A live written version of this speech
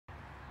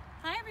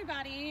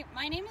everybody,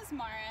 my name is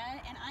Maura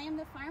and I am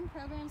the Farm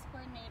Programs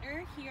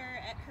Coordinator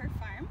here at Herff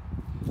Farm,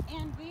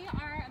 and we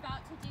are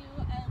about to do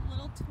a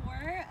little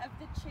tour of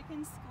the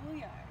chicken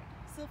schoolyard.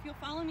 So if you'll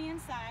follow me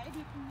inside,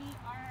 you can meet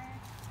our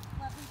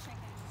lovely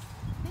chickens.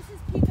 This is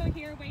Pico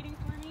here waiting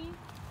for me.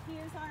 He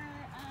is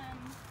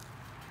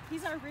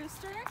he's our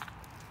rooster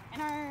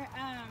and our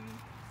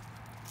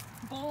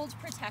bold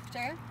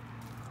protector.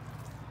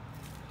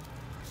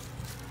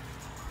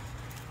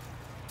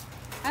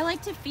 I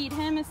like to feed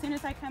him as soon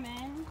as I come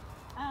in,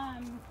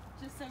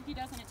 just so he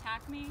doesn't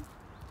attack me.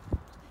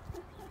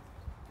 So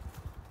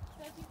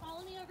if you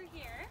follow me over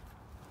here,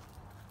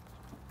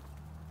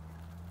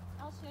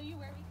 I'll show you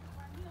where we keep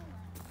our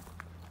mealworms.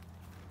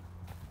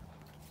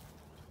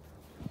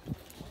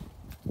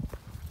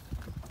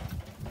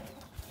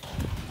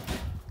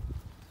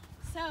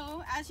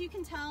 So as you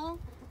can tell,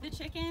 the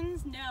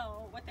chickens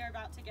know what they're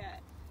about to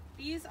get.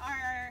 These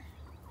are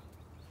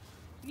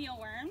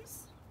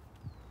mealworms.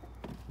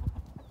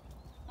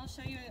 I'll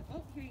show you,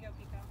 oh, here you go,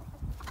 Pico.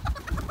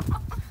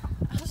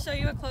 I'll show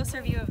you a closer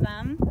view of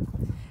them.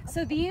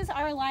 So these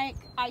are like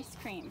ice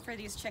cream for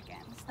these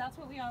chickens. That's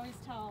what we always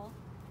tell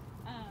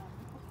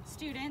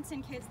students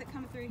and kids that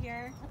come through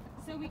here.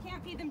 So we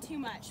can't feed them too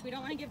much. We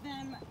don't want to give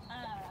them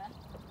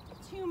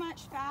too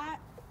much fat.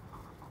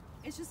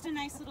 It's just a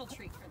nice little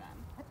treat for them.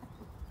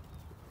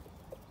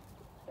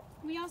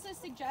 We also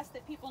suggest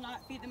that people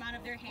not feed them out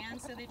of their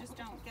hands so they just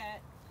don't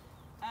get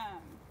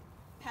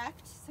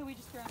pecked, so we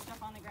just throw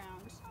stuff on the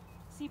ground.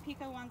 See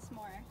Pico once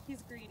more.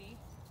 He's greedy.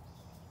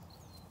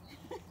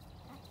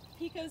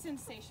 Pico's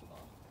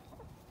insatiable.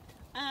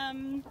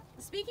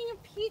 Speaking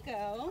of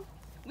Pico,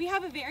 we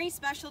have a very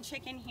special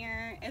chicken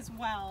here as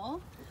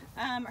well.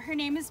 Her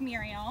name is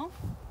Muriel.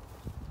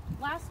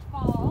 Last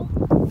fall,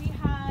 we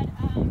had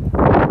a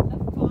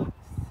fox.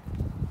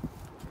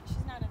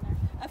 She's not in there.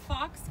 A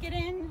fox get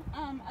in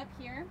up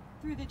here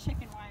through the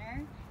chicken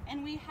wire,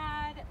 and we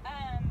had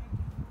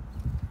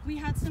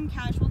some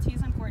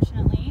casualties,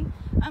 unfortunately.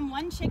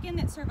 One chicken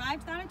that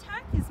survived that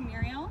attack is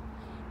Muriel,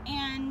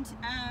 and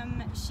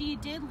she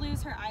did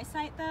lose her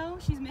eyesight though.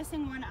 She's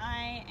missing one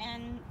eye,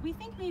 and we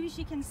think maybe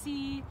she can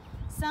see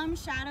some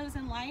shadows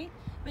and light,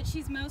 but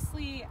she's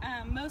mostly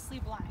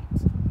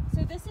blind.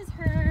 So this is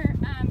her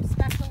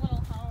special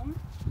little home.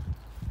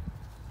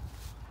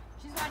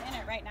 She's not in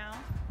it right now,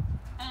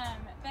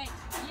 but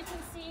you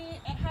can see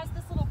it has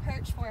this little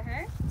perch for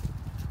her.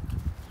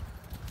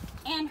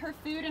 And her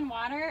food and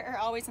water are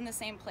always in the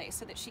same place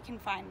so that she can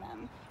find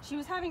them. She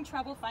was having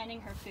trouble finding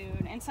her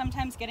food and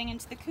sometimes getting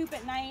into the coop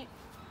at night.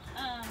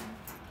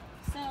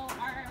 So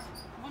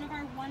one of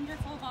our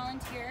wonderful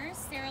volunteers,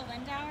 Sarah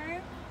Lindauer,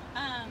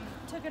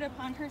 took it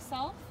upon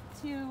herself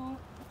to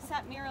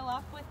set Muriel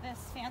up with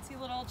this fancy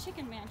little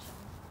chicken mansion.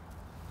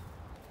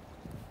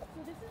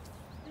 So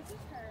this is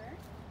her.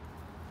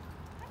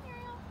 Hi,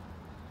 Muriel.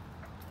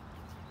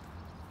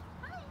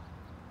 Hi.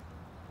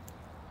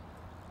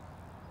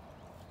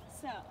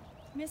 So,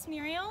 Miss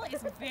Muriel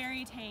is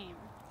very tame,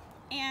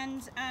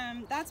 and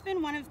that's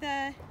been one of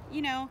the,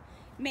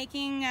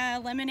 making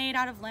lemonade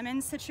out of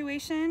lemons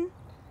situation.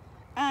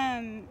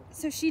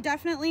 So she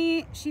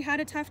had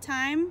a tough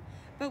time,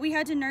 but we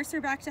had to nurse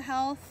her back to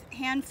health,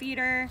 hand feed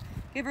her,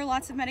 give her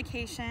lots of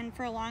medication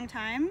for a long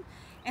time,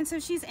 and so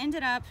she's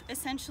ended up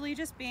essentially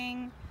just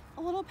being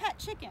a little pet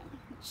chicken.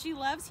 She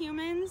loves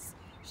humans,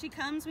 she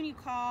comes when you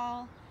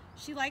call,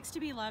 she likes to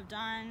be loved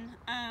on,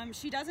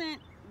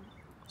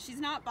 she's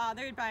not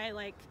bothered by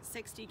like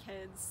 60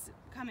 kids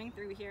coming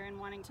through here and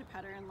wanting to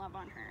pet her and love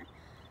on her.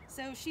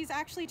 So she's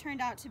actually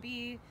turned out to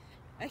be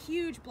a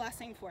huge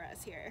blessing for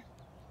us here.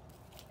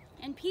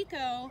 And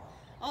Pico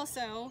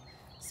also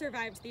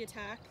survived the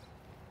attack.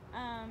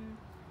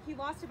 He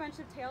lost a bunch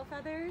of tail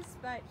feathers,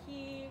 but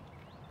he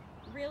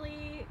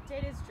really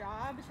did his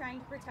job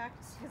trying to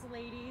protect his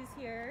ladies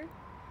here.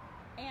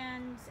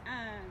 And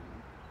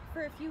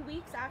for a few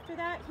weeks after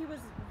that, he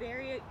was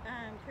very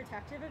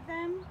protective of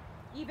them.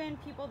 Even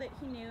people that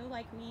he knew,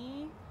 like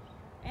me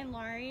and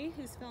Laurie,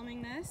 who's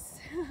filming this,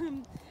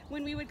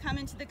 when we would come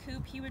into the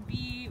coop, he would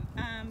be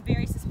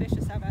very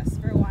suspicious of us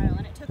for a while,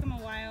 and it took him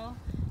a while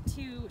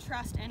to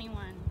trust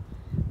anyone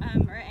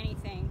or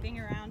anything being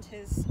around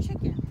his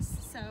chickens.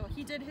 So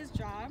he did his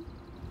job,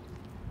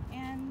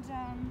 and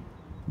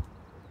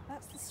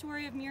that's the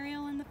story of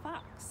Muriel and the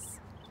fox.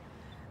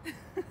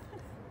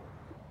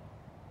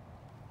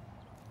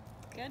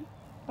 Good?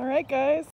 All right, guys.